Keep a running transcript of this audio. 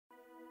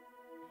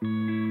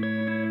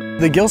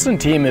The Gilson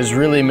team is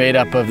really made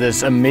up of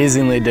this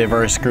amazingly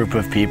diverse group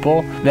of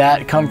people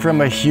that come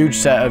from a huge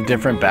set of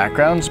different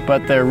backgrounds,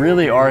 but there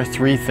really are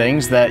three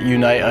things that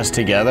unite us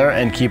together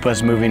and keep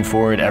us moving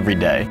forward every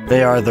day.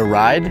 They are the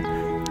ride,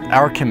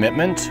 our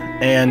commitment,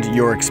 and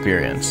your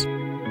experience.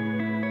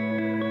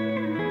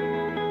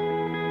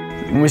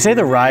 When we say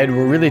the ride,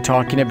 we're really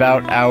talking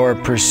about our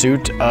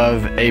pursuit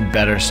of a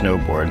better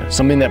snowboard,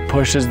 something that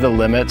pushes the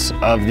limits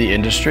of the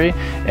industry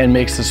and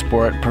makes the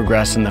sport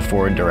progress in the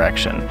forward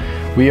direction.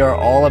 We are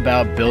all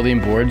about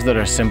building boards that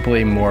are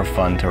simply more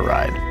fun to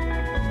ride.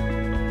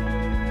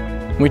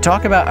 When we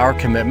talk about our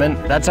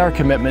commitment, that's our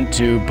commitment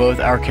to both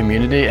our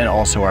community and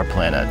also our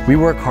planet. We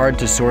work hard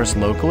to source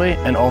locally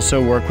and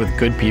also work with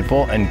good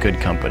people and good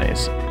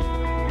companies.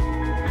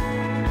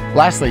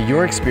 Lastly,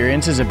 your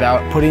experience is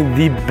about putting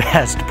the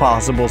best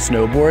possible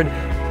snowboard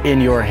in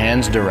your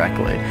hands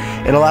directly.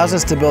 It allows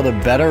us to build a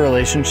better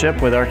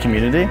relationship with our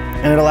community,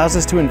 and it allows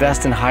us to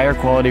invest in higher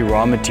quality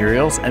raw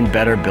materials and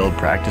better build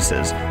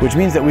practices, which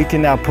means that we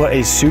can now put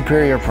a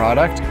superior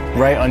product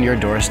right on your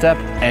doorstep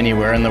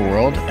anywhere in the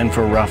world and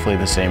for roughly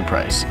the same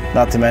price.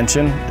 Not to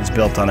mention, it's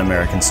built on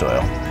American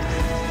soil.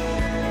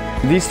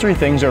 These three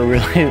things are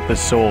really the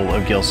soul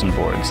of Gilson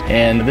boards,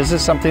 and this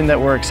is something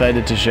that we're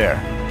excited to share.